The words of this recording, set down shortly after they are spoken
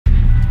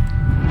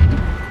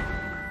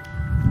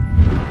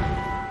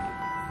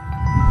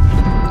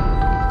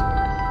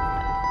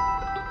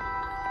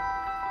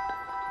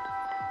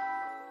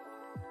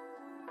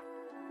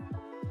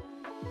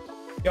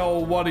Yo,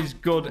 what is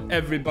good,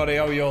 everybody?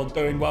 How you all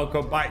doing?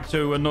 Welcome back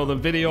to another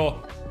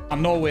video. I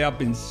know we have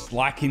been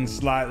slacking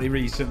slightly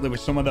recently with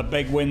some of the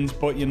big wins,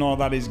 but you know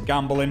that is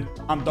gambling.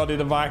 I'm Doddy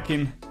the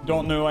Viking.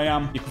 Don't know who I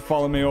am? You can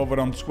follow me over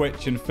on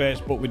Twitch and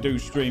Facebook. We do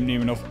stream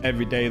near enough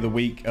every day of the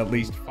week, at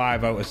least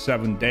 5 out of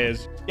 7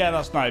 days. Yeah,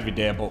 that's not every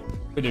day, but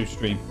we do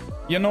stream.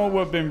 You know,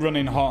 we've been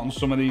running hot on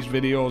some of these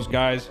videos,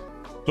 guys.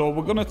 So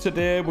we're gonna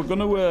play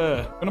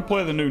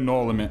the new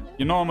No Limit.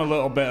 You know, I'm a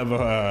little bit of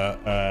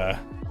a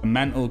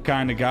mental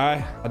kind of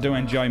guy. I do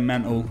enjoy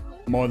mental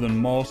more than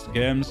most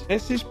games.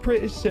 This is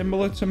pretty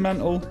similar to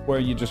mental, where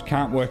you just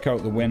can't work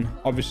out the win.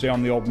 Obviously,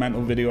 on the old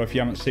mental video, if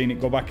you haven't seen it,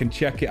 go back and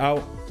check it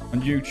out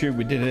on YouTube.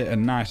 We did it a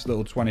nice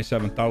little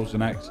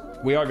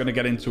 27,000x. We are going to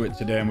get into it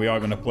today, and we are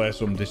going to play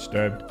some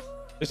Disturbed.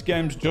 This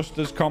game's just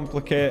as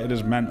complicated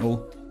as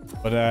mental,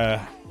 but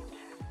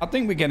I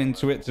think we get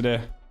into it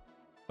today.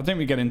 I think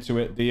we get into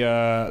it.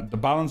 The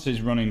balance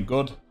is running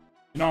good.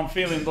 You know, I'm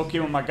feeling lucky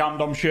with my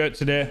Gamdom shirt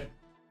today.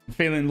 I'm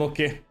feeling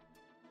lucky.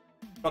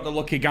 Got the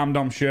lucky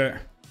Gamdom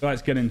shirt. So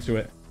let's get into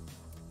it.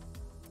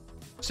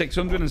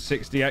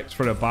 660x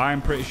for a buy,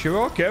 I'm pretty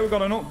sure. Okay, we've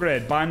got an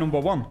upgrade. Buy number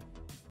 1.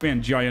 We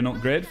enjoy an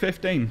upgrade.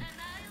 15.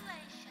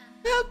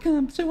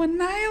 Welcome to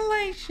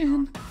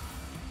Annihilation.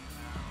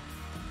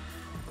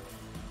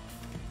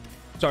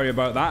 Sorry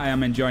about that. I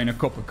am enjoying a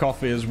cup of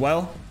coffee as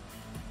well.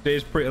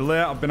 Today's pretty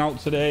late. I've been out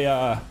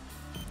today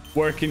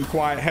working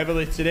quite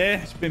heavily today.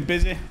 It's been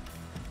busy.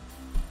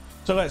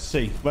 So let's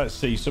see.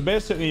 So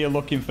basically, you're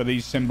looking for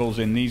these symbols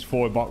in these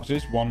 4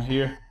 boxes. One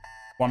here,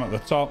 one at the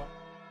top,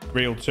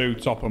 real 2,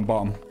 top and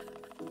bottom.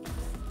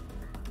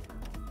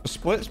 The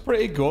split's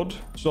pretty good.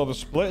 So the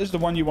split is the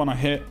one you want to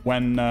hit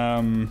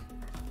when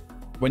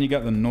you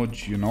get the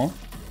nudge, you know.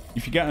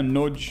 If you get a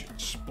nudge,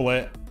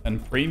 split,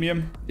 and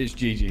premium, it's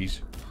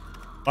GG's.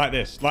 Like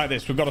this.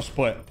 We've got a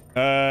split.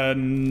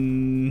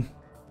 Can't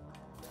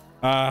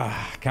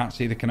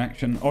see the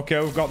connection. Okay,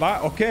 we've got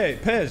that. Okay,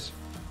 it pays.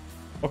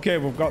 Okay,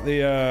 we've got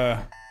the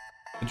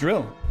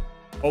drill.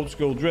 Old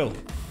school drill.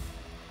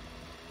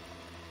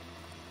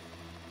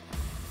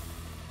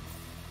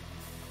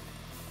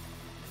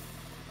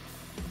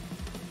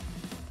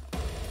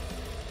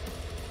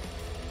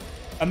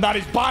 And that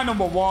is buy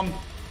number 1.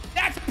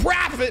 That's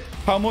profit.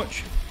 How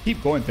much?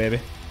 Keep going,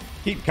 baby.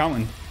 Keep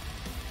counting.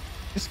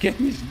 This game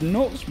is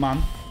nuts, man.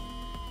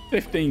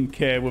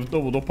 15k. We've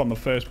doubled up on the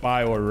first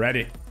buy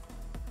already.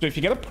 So if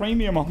you get a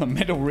premium on the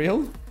middle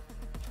reel,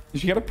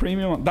 if you get a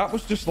premium on, that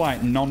was just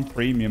like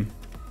non-premium.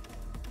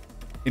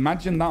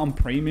 Imagine that on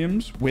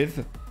premiums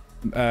with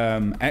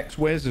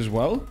X-Ways as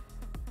well.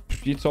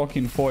 You're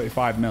talking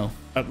 45 mil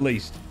at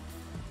least.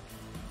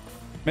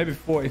 Maybe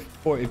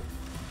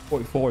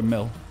 44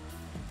 mil.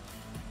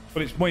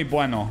 But it's muy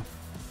bueno.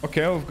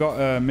 Okay, we've got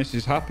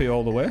Mrs. Happy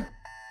all the way.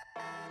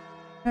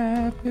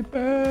 Happy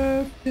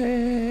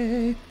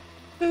birthday.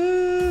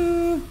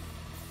 Ooh.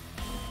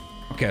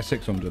 Okay,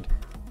 600.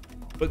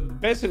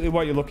 But basically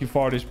what you're looking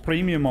for is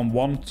premium on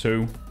 1,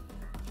 2,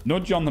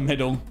 nudge on the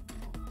middle,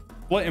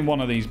 split in one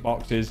of these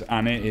boxes,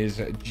 and it is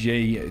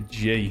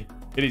GG.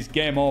 It is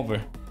game over.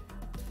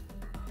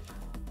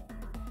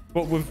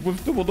 But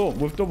we've doubled up.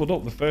 We've doubled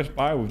up. The first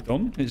buy we've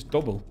done, it's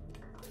double.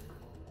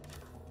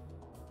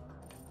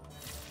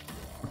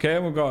 Okay,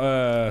 we've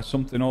got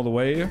something all the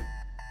way here.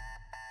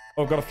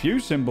 Oh, I've got a few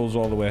symbols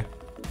all the way.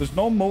 There's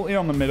no multi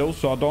on the middle,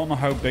 so I don't know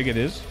how big it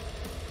is.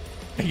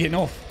 Big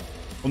enough.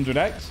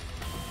 100x.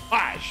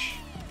 Flash.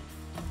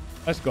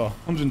 Let's go.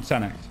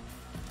 110x.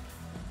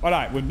 All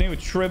right, we've nearly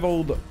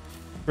tribbled.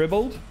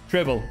 Tribble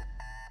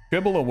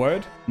a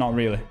word? Not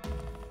really.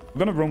 We're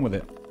going to run with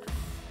it.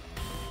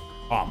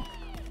 Bam.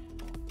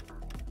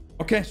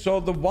 Okay, so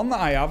the one that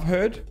I have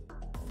heard.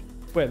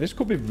 Wait, this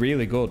could be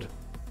really good.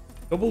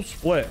 Double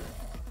split.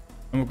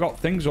 And we've got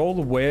things all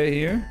the way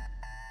here.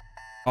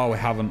 Oh, we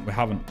haven't.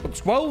 But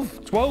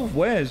 12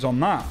 ways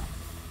on that.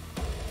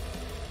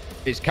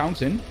 It's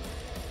counting.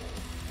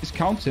 It's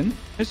counting.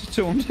 It's a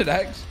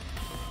 200x.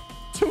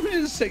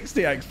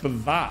 260x for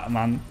that,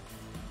 man.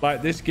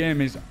 Like, this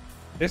game is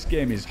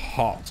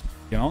hot,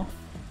 you know?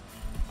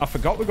 I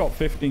forgot we got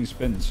 15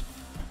 spins.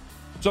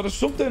 So there's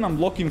something I'm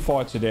looking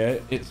for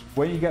today. It's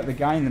where you get the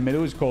guy in the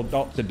middle is called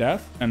Dr.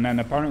 Death. And then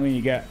apparently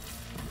you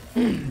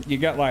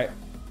get like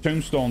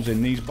tombstones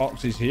in these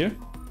boxes here.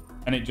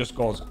 And it just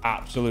goes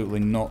absolutely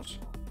nuts.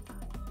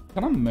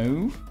 Can I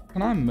move?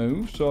 Can I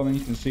move so then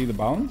you can see the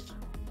balance?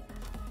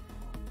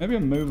 Maybe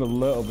I'll move a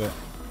little bit.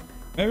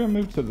 Maybe I'll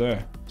move to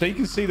there. So you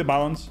can see the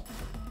balance.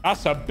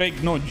 That's a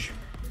big nudge.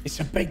 It's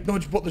a big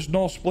nudge, but there's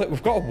no split.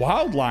 We've got a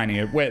wild line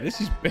here. Wait, this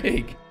is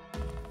big.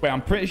 Wait,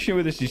 I'm pretty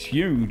sure this is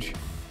huge.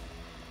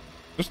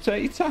 Just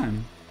take your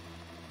time.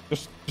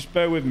 Just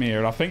bear with me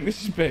here. I think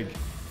this is big.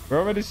 We're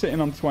already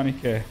sitting on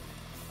 20k.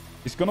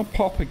 It's going to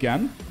pop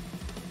again.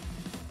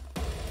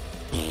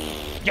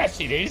 Yes,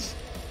 it is.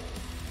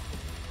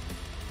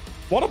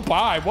 What a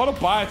buy. What a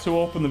buy to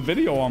open the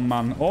video on,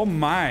 man. Oh,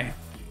 my.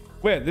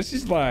 Wait, this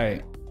is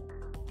like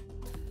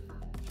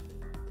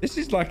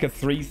a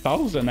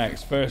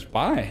 3000x first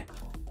buy.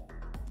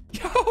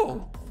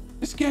 Yo,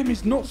 this game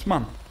is nuts,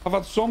 man. I've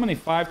had so many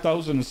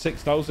 5,000 and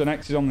 6,000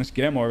 X's on this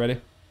game already.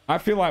 I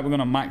feel like we're going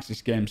to max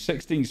this game.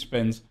 16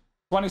 spins,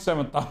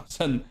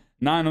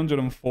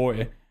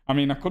 27,940. I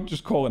mean, I could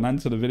just call an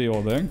end to the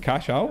video there and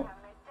cash out.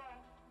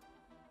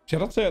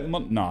 Should I take the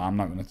money? No, I'm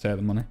not going to take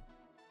the money.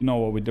 You know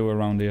what we do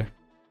around here.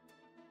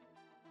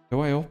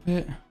 Do I up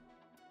it?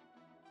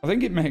 I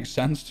think it makes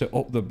sense to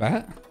up the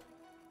bet.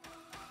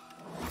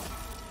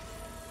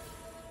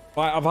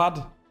 Like,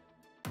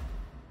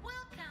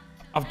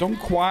 I've done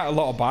quite a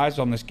lot of buys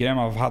on this game.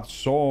 I've had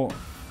so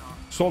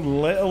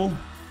little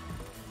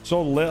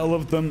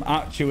of them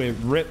actually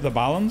rip the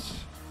balance.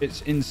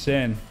 It's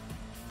insane.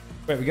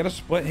 Wait, we get a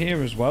split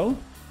here as well?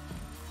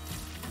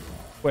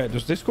 Wait,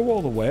 does this go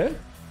all the way?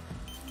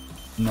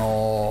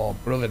 No,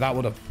 brother, that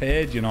would have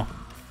paid, you know.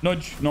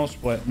 Nudge, no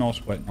split, no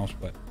split, no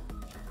split.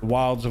 The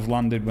wilds have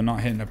landed. We're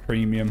not hitting a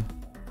premium.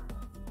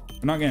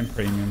 We're not getting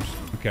premiums.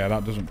 Okay,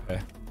 that doesn't pay.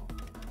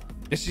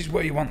 This is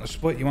where you want the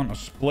split. You want a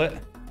split.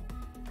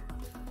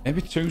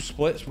 Maybe 2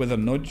 splits with a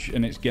nudge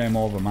and it's game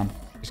over, man.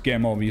 It's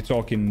game over. You're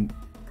talking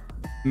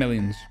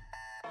millions.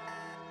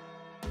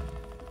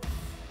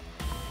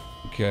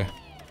 Okay.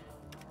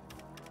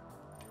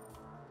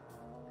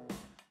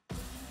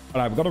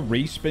 Alright, we've got a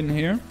respin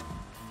here.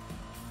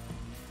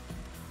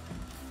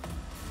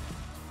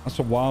 That's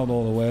a wild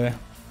all the way.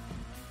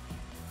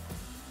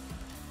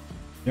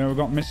 Yeah, we've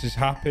got Mrs.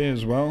 Happy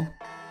as well.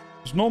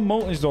 There's no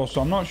multis though,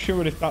 so I'm not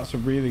sure if that's a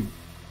really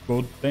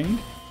good thing.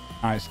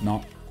 Nah, it's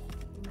not.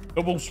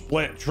 Double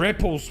split,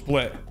 triple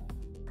split.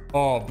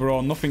 Oh,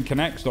 bro, nothing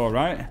connects though,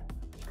 right?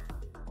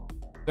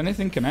 Does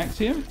anything connect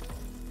here?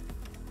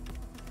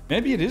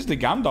 Maybe it is the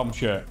Gandam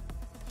shirt.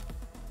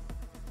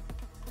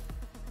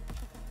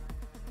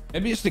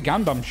 Maybe it's the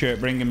Gandam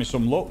shirt bringing me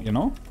some luck, you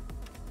know?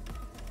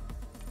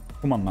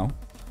 Come on now.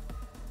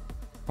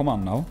 Come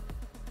on now.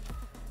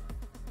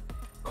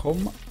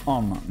 Come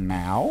on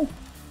now.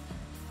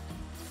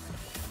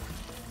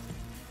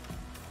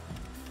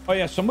 Oh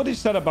yeah, somebody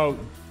said about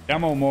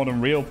demo mode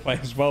and real play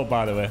as well,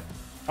 by the way.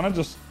 Can I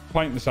just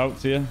point this out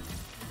to you?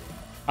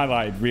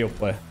 Highlighted real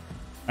play.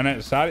 And at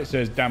the side it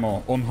says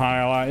demo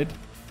unhighlighted.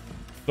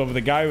 So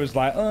the guy was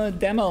like, oh,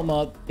 demo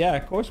mode. Yeah,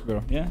 of course,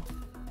 bro. Yeah.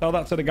 Tell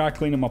that to the guy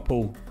cleaning my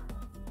pool.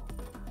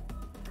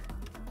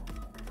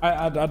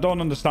 I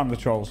don't understand the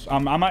trolls.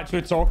 I'm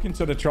actually talking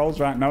to the trolls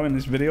right now in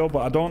this video,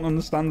 but I don't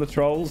understand the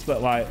trolls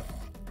that, like,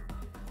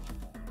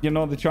 you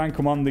know, they try and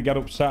come on, they get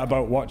upset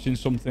about watching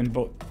something,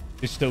 but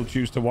they still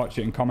choose to watch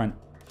it and comment.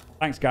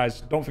 Thanks,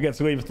 guys. Don't forget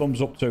to leave a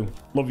thumbs up too.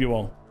 Love you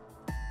all.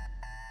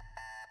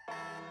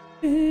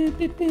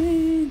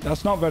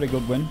 That's not a very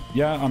good win.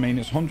 Yeah, I mean,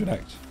 it's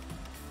 100x.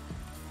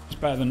 It's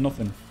better than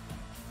nothing.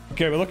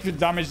 Okay, we're looking for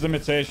damage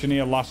limitation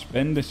here. Last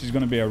spin. This is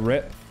going to be a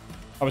rip.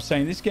 I was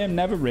saying, this game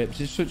never rips.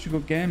 It's such a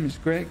good game. It's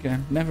a great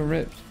game. Never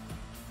rips.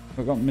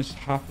 I've got Miss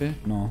Happy.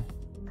 No.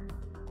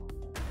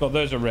 So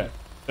there's a rip.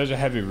 There's a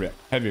heavy rip.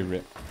 Heavy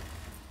rip.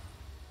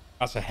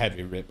 That's a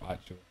heavy rip,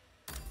 actually.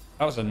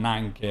 That was a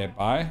 9k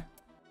buy.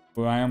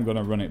 But I am going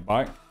to run it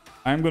back.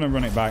 I am going to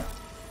run it back.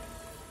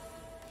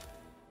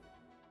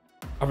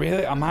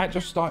 I might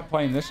just start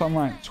playing this on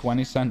like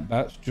 20-cent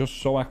bets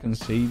just so I can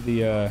see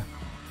the... I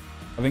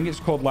think it's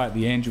called like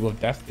the Angel of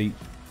Death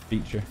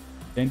feature.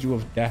 Angel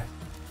of Death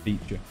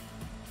feature.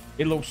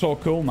 It looks so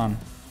cool, man.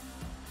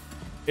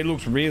 It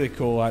looks really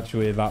cool,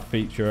 actually, that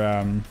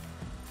feature.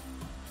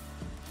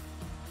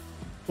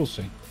 We'll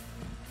see.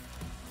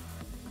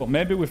 But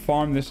maybe we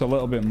farm this a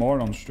little bit more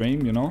on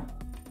stream, you know?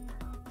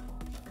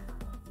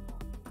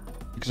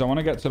 Because I want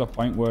to get to the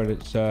point where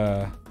it's...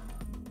 I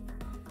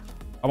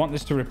want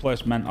this to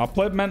replace Mental. I've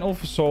played Mental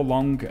for so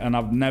long, and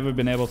I've never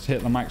been able to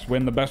hit the max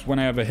win. The best win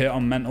I ever hit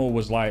on Mental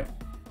was like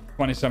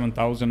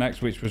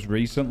 27,000x, which was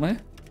recently.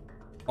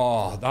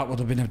 Oh, that would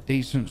have been a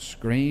decent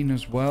screen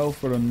as well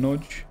for a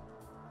nudge.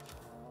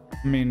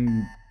 I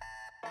mean,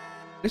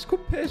 this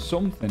could pay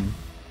something.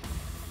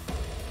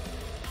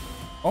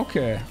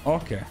 Okay,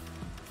 okay.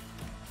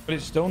 But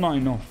it's still not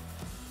enough.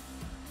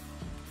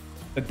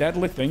 The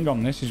deadly thing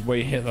on this is where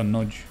you hit the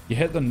nudge. You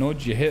hit the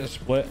nudge, you hit a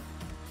split.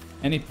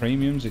 Any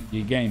premiums,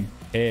 you're getting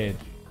paid.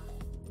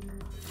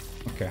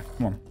 Okay,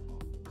 come on.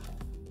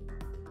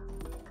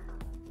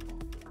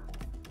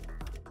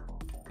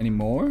 Any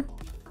more?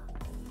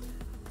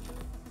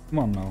 Come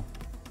on now.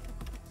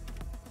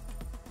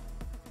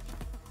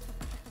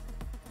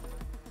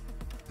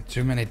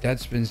 Too many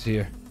dead spins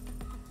here.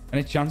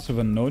 Any chance of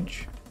a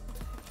nudge?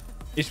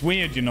 It's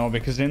weird, you know,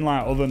 because in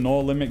like other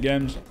no limit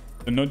games,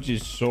 the nudge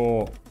is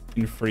so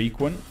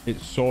infrequent.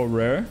 It's so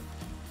rare.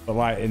 But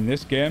like in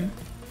this game,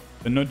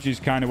 the nudge is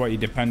kind of what you're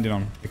depending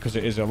on because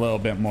it is a little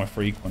bit more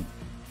frequent.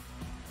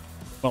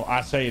 Well,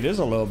 I say it is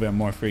a little bit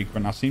more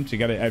frequent. I seem to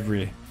get it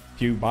every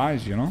few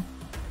buys, you know?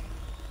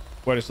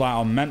 Where it's like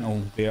on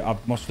Mental, I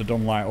must have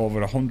done like over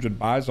 100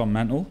 buys on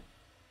Mental.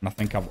 And I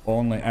think I've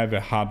only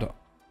ever had...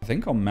 I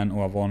think on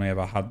Mental, I've only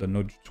ever had the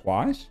nudge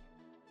twice.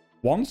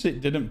 Once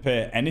it didn't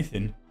pay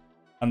anything.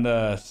 And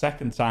the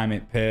second time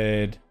it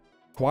paid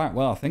quite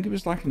well. I think it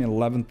was like an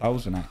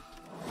 11,000x.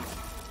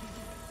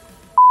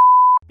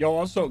 Yo,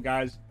 what's up,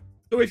 guys?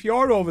 So if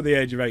you're over the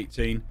age of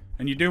 18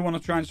 and you do want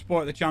to try and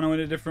support the channel in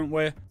a different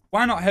way,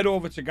 why not head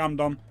over to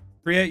Gandom,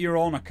 create your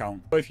own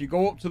account. So if you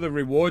go up to the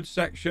rewards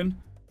section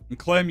and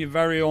claim your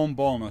very own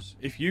bonus,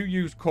 if you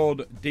use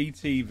code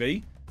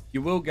DTV,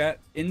 you will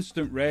get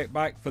instant rake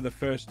back for the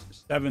first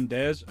 7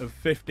 days of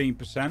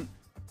 15%.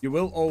 You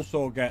will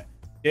also get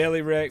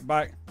daily rake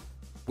back,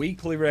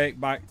 weekly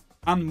rake back,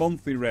 and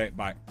monthly rake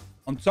back.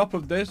 On top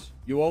of this,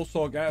 you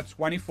also get a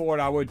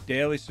 24-hour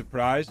daily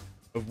surprise,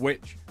 of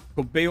which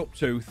could be up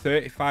to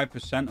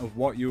 35% of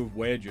what you have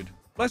wagered.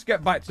 Let's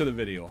get back to the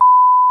video.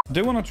 I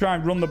do want to try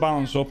and run the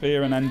balance up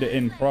here and end it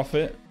in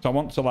profit. So I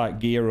want to like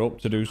gear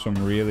up to do some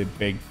really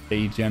big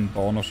degen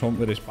bonus hunt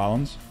with this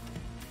balance.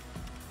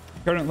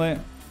 Currently,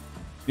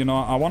 you know,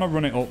 I want to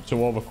run it up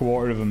to over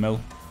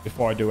 $250,000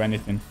 before I do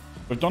anything.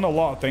 We've done a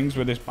lot of things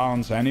with this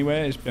balance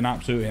anyway. It's been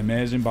absolutely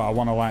amazing, but I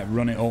want to like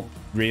run it up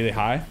really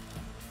high.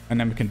 And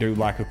then we can do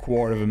like a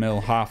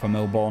 $250,000,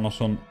 $500,000 bonus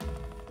hunt.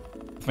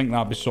 I think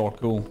that'd be so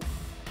cool.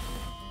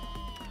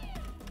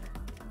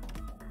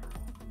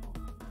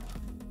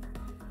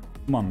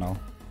 Come on now.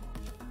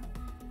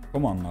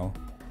 Come on now.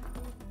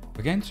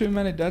 We're getting too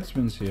many dead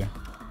spins here.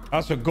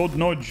 That's a good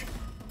nudge.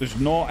 There's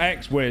no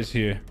X-ways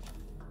here.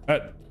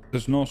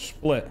 There's no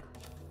split.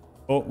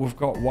 But we've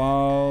got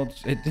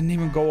wilds. It didn't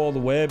even go all the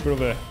way,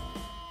 brother.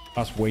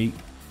 That's weak.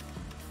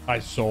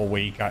 That's so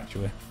weak,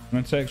 actually. I'm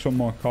going to take some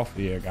more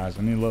coffee here, guys.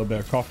 I need a little bit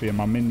of coffee in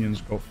my minions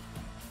cup.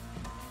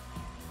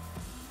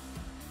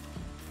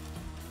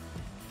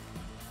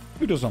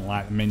 Who doesn't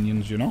like the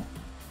minions, you know?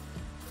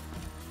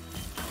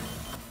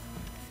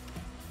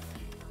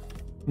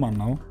 Come on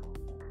now.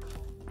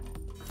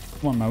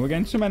 Come on now. We're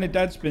getting too many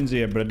dead spins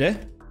here, brother.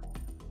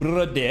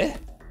 Brother.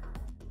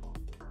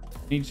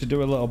 Need to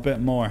do a little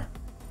bit more. A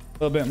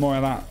little bit more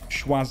of that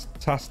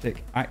schwaztastic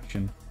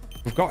action.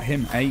 We've got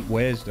him 8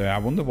 ways there. I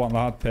wonder what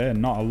that'd pay.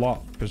 Not a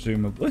lot,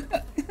 presumably.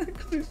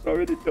 Because it's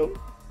already done.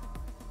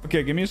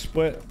 Okay, give me a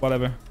split.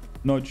 Whatever.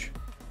 Nudge.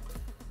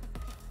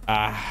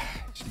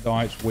 No,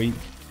 it's weak.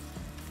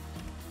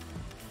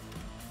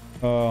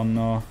 Oh,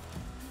 no.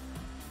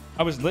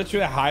 I was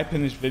literally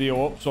hyping this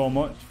video up so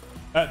much.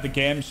 The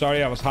game,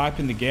 sorry. I was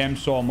hyping the game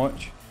so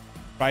much.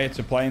 Prior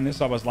to playing this,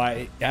 I was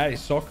like, yeah,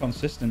 it's so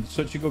consistent.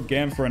 Such a good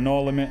game for a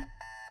no limit.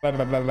 Blah,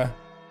 blah, blah, blah.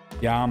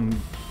 Yeah,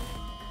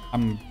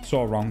 I'm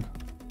so wrong.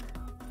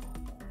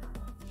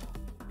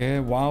 Okay,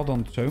 wild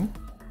on 2.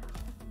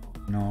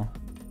 No.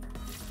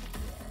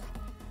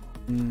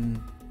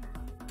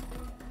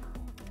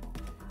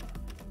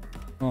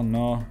 Oh,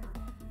 no.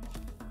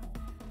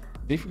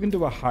 See if we can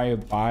do a higher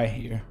buy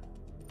here.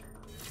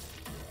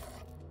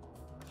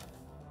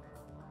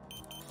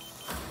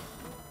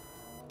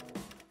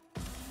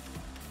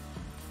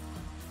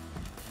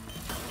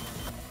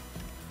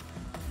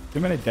 Too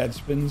many dead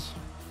spins.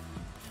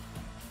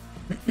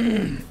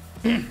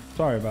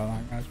 Sorry about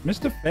that, guys.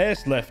 Mr.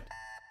 Facelift.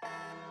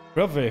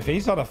 Brother, if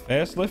he's had a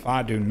facelift,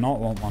 I do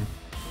not want one.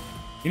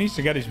 He needs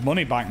to get his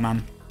money back,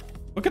 man.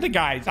 Look at the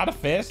guy. He's had a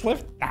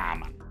facelift. Nah,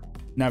 man.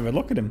 Never.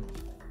 Look at him.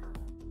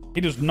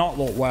 He does not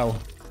look well.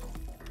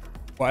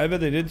 Whatever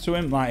they did to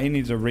him, like, he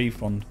needs a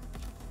refund.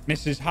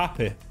 Mrs.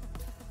 Happy.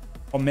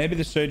 Or maybe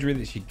the surgery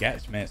that she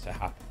gets makes her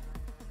happy.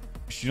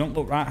 She don't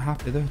look right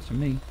happy, though, to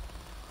me.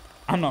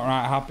 I'm not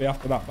right happy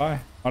after that buy.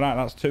 All right,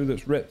 that's 2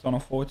 that's ripped on a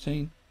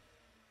 14.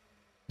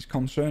 It's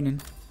concerning.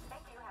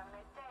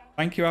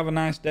 Thank you. Have a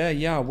nice day.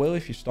 Yeah, I will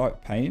if you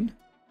start paying.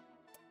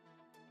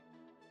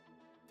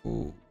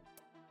 Ooh.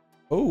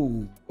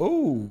 Ooh.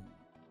 Ooh.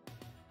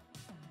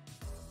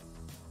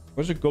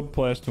 Where's a good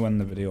place to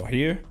end the video?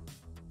 Here.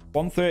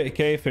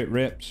 130k if it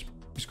rips.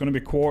 It's going to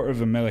be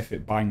 $250,000 if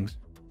it bangs.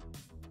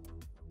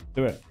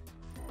 Do it.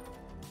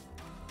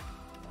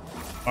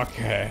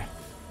 Okay.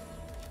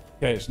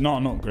 Okay, it's not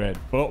an upgrade,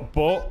 but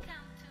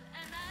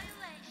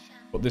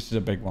this is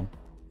a big one.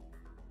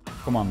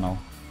 Come on now.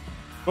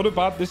 Good or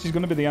bad, this is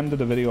going to be the end of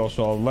the video,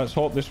 so let's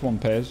hope this one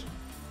pays.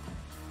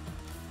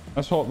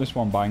 Let's hope this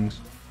one bangs.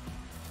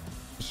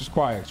 This is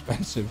quite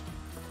expensive.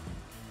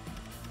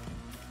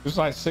 It's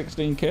like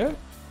 16k.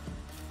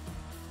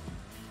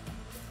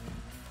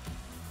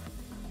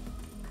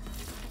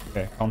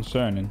 Okay,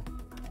 concerning.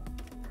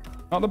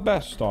 Not the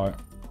best start.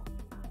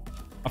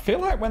 I feel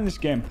like when this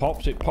game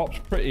pops, it pops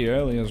pretty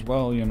early as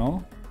well, you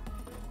know?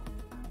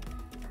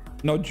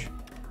 Nudge.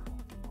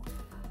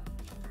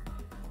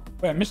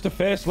 Wait, Mr.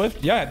 Facelift?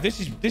 Yeah, this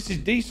is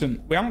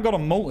decent. We haven't got a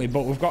multi,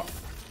 but we've got...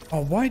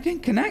 Oh, why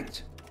didn't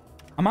connect?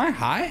 Am I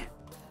high?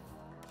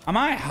 Am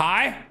I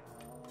high?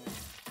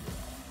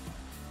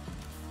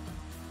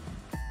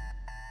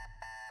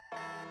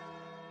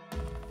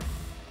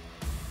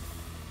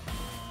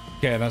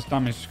 Okay, that's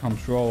damage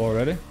control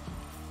already.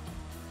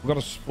 We've got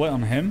a split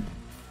on him.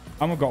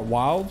 And we've got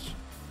wilds.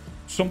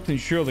 Something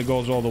surely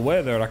goes all the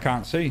way there. I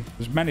can't see.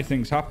 There's many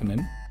things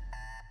happening.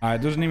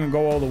 It doesn't even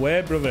go all the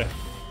way, brother.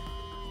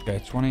 Okay,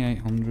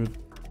 2,800. Okay,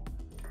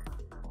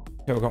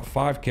 we've got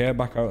 5k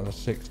back out of the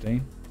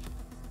 16.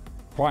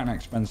 Quite an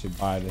expensive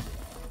buy, this.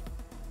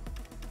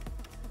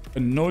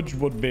 A nudge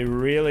would be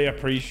really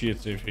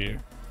appreciative here.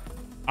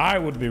 I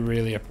would be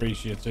really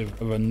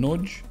appreciative of a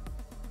nudge,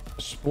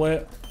 a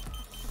split,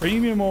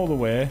 premium all the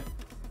way.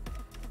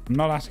 I'm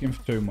not asking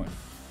for too much.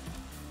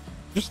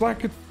 Just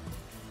like a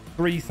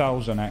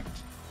 3000x.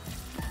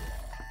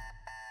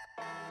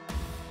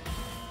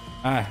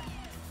 Ah.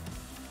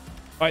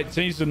 Right,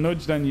 tease the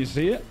nudge, then you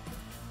see it.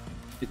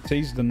 It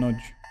teased the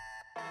nudge.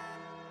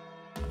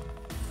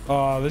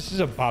 Oh, this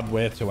is a bad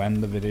way to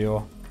end the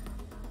video.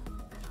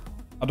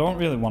 I don't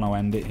really want to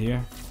end it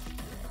here.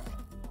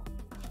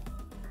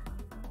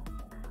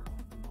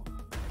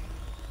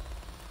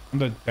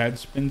 And a dead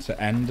spin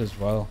to end as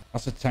well.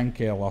 That's a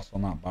 10k loss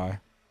on that buy.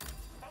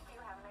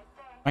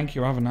 Thank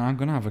you, I'm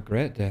gonna have a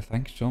great day.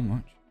 Thank you so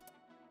much.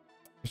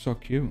 You're so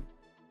cute.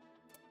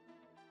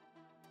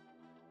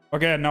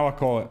 Okay, now I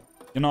call it.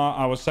 You know,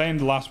 I was saying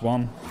the last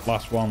one.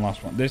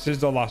 This is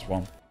the last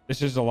one.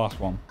 This is the last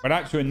one. We're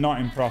actually not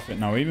in profit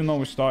now, even though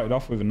we started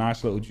off with a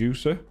nice little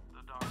juicer.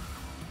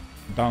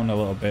 Down a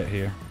little bit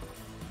here.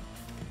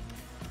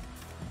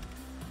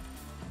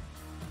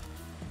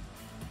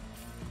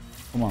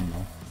 Come on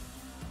now.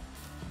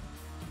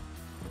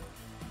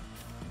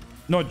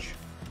 Nudge.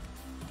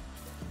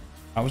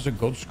 That was a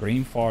good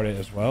screen for it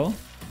as well.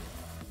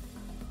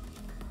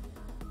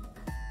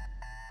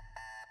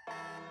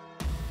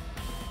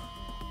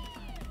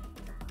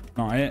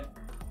 Not it.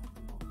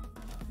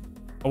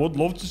 I would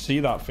love to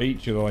see that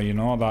feature though, you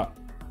know, that.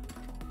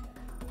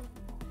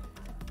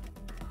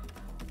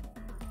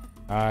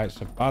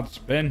 It's a bad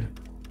spin.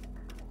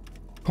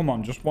 Come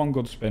on, just one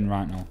good spin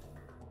right now.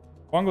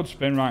 One good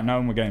spin right now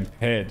and we're getting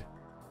paid.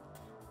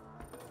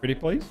 Pretty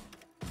please?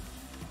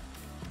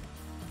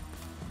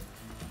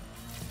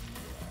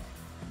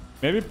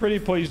 Maybe pretty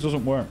please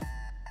doesn't work.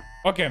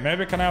 Okay,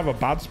 maybe can I have a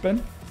bad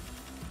spin?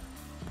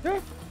 Yeah,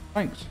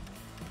 thanks.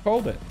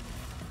 Called it.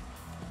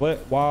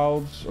 Split,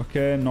 wilds.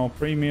 Okay, no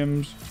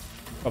premiums.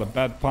 Got a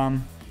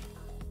bedpan.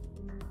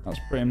 That's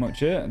pretty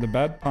much it. The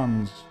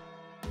bedpans.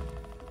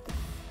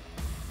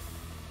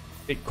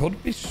 It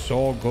could be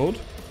so good.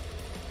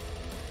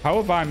 How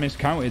have I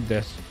miscounted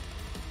this?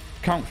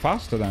 Count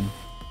faster then.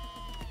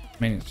 I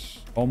mean, it's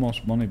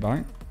almost money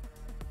back.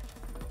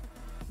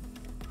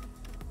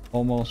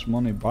 Almost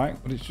money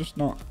back, but it's just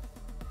not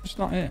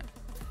it.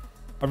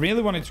 I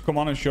really wanted to come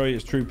on and show you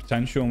its true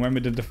potential, and when we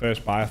did the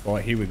first buy I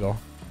thought, here we go,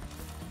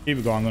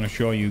 I'm going to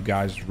show you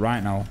guys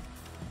right now.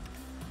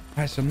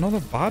 It's another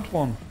bad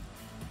one.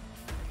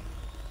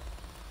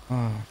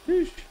 Ah,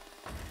 sheesh.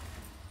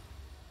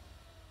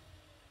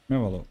 Let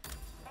me have a look.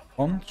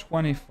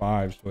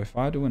 125. So if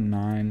I do a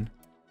 9,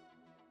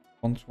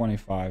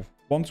 125,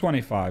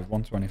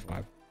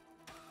 125.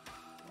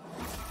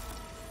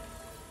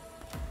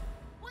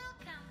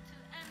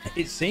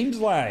 It seems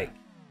like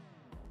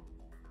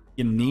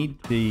you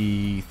need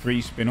the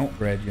 3 spin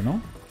upgrade, you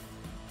know?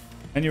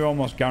 And you're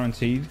almost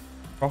guaranteed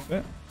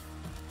profit.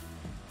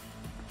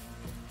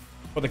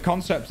 But the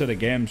concept of the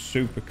game's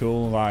super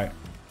cool. Like,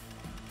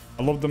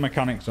 I love the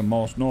mechanics of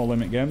most no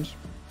limit games.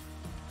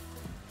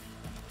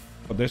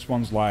 But this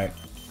one's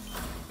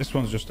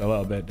just a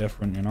little bit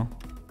different, you know?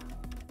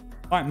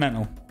 Like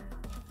mental.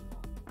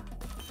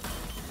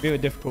 Really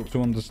difficult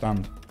to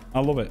understand.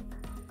 I love it.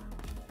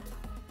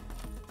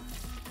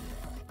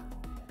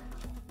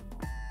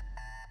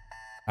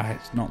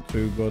 It's not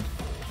too good.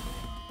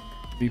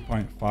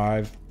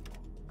 3.5.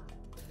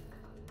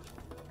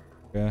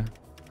 Yeah.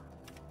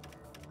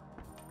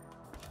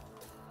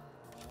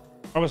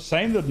 I was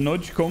saying that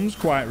nudge comes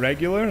quite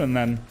regular, and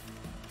then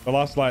the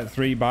last like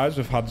 3 buys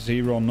we've had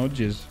 0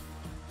 nudges.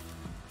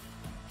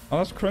 Oh,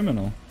 that's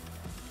criminal.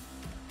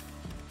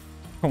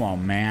 Come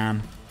on,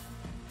 man.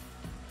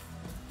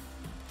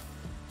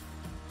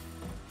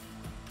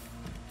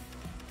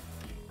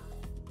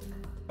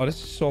 Oh,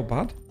 this is so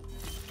bad.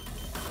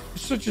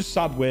 It's such a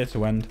sad way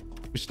to end.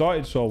 We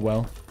started so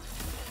well.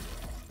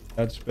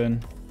 Dead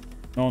spin.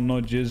 No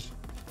nudges.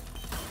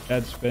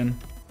 Dead spin.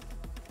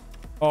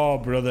 Oh,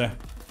 brother.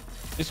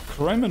 It's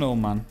criminal,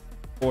 man.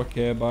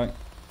 4k bike.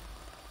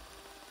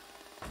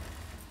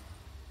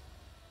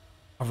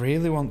 I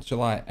really want to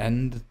like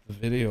end the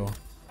video.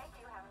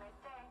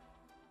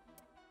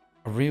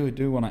 I really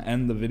do want to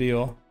end the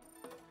video.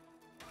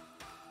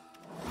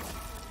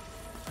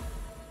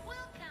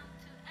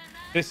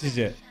 This is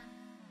it.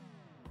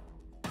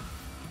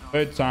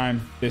 Third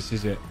time, this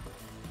is it.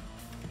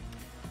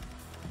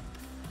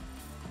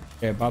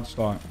 Okay, bad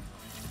start.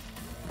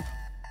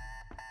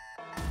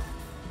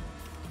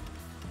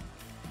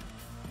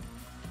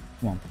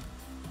 Come on.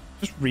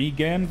 Just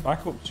regain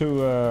back up to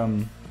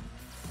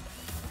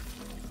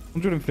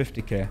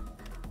 150k.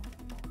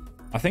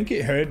 I think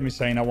it heard me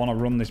saying I want to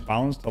run this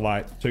balance to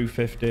like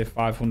 250,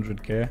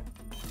 500k.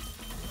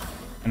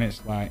 And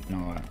it's like,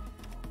 no,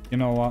 you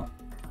know what?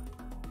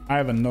 I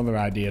have another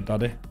idea,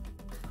 Doddy.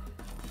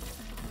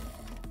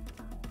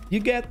 You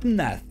get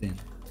nothing.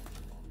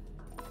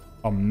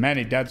 Oh,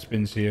 many dead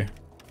spins here.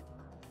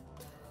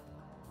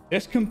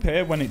 Let's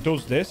compare when it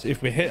does this.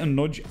 If we hit a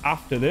nudge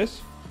after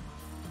this,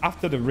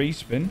 after the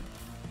respin,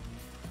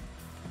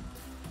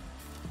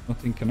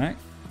 nothing connect.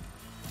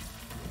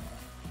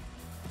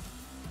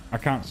 I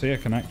can't see a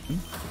connection.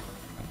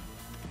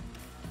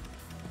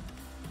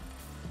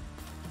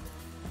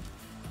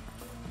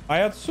 I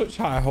had such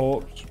high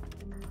hopes.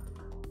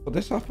 But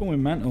this happened with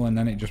mental and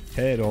then it just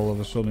paid all of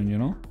a sudden, you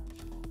know?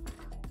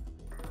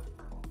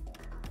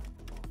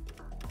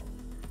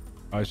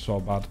 It's so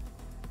bad.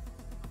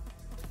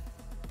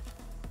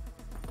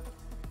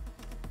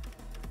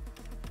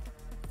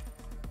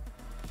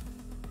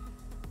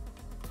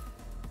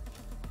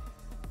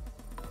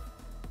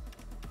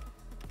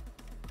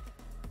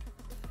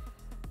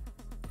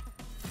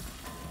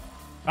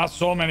 That's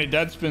so many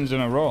dead spins in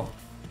a row.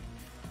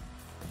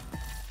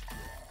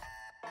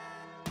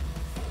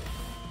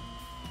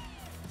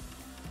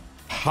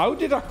 How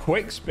did I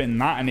quick spin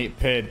that and it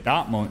paid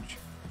that much?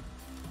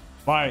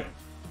 Like,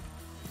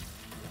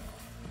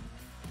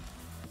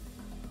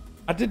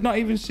 I did not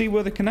even see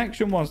where the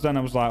connection was then. I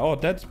was like, oh,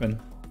 dead spin.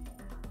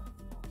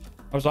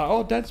 I was like,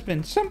 oh, dead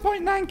spin.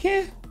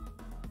 7.9k.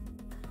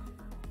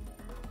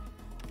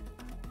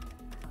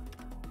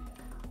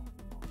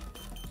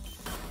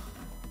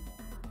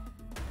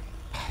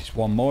 It's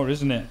one more,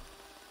 isn't it?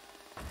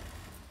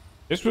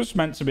 This was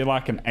meant to be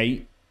like an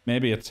 8,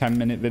 maybe a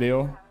 10-minute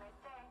video.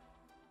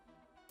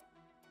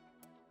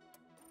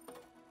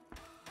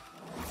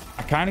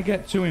 I kind of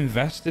get too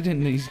invested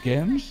in these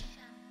games.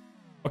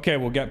 Okay,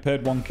 we'll get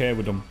paid 1k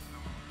with them.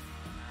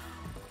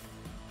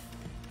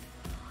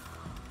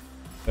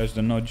 There's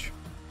the nudge.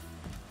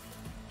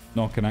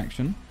 No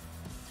connection.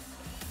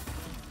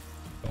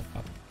 So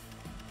bad.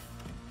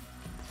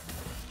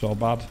 So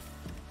bad.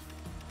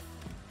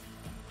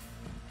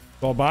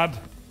 So bad.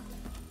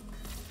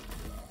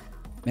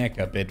 Make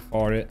a bid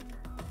for it.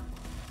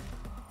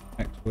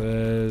 Next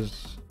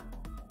was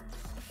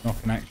no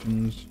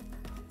connections.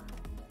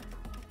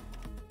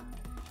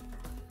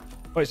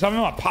 Oh, it's having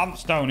my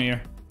pants down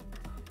here.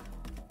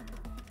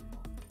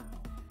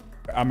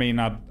 I mean,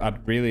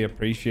 I'd really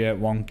appreciate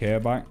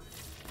 1k back.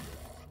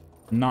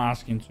 I'm not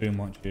asking too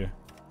much here.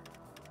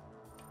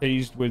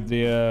 Teased with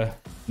the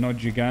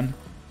nudge again.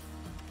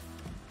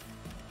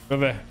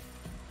 Brother.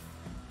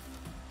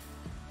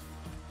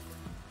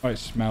 Oh, it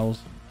smells.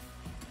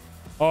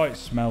 Oh, it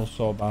smells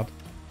so bad.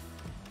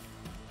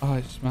 Oh,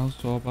 it smells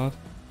so bad.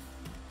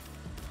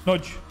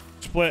 Nudge.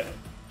 Split.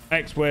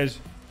 X-ways.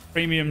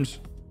 Premiums.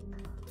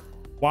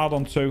 Wild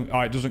on 2. Oh,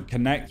 it doesn't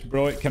connect,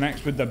 bro. It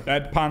connects with the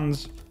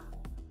bedpans.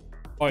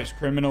 Oh, it's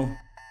criminal.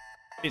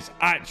 It's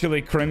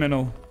actually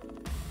criminal.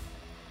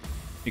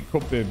 It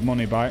could be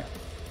money back.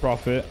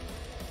 Profit.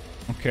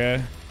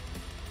 Okay.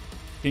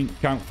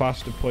 Count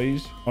faster,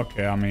 please.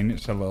 Okay, I mean,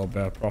 it's a little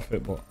bit of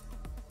profit, but...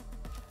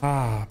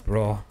 Ah,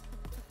 bro.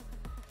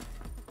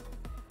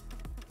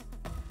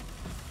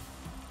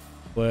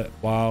 Split.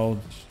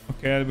 Wilds.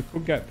 Okay, we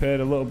could get paid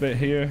a little bit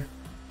here.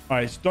 Oh,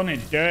 it's done it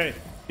dirty.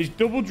 He's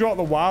double dropped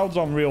the wilds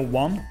on reel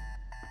 1.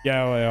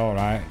 Yeah, well, all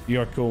right.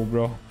 You're cool,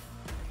 bro.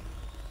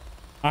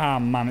 Ah,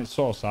 man, it's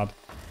so sad.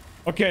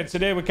 Okay,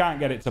 today we can't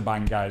get it to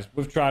bang, guys.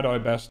 We've tried our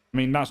best. I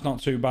mean, that's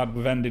not too bad.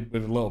 We've ended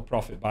with a little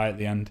profit buy at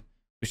the end.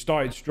 We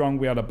started strong.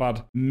 We had a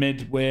bad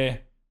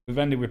midway. We've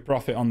ended with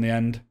profit on the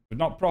end. We've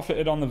not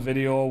profited on the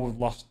video. We've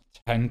lost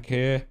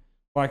 10k.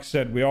 Like I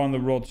said, we are on the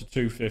road to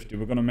 250.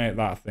 We're going to make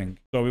that a thing.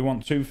 So we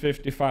want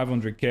 250,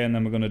 500k, and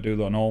then we're going to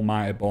do an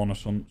almighty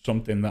bonus on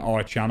something that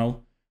our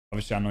channel...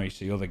 Obviously, I know you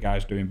see other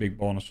guys doing big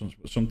bonus hunts,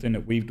 but something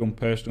that we've done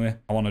personally,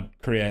 I want to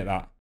create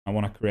that. I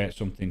want to create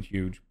something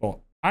huge. But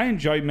I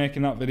enjoyed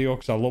making that video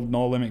because I love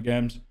No Limit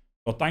games.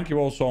 So thank you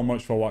all so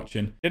much for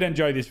watching. If you did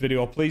enjoy this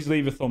video, please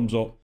leave a thumbs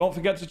up. Don't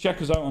forget to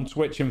check us out on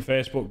Twitch and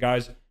Facebook,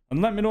 guys.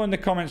 And let me know in the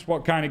comments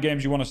what kind of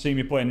games you want to see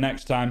me play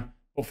next time.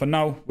 But for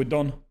now, we're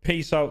done.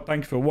 Peace out.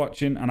 Thank you for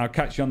watching, and I'll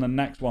catch you on the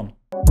next one.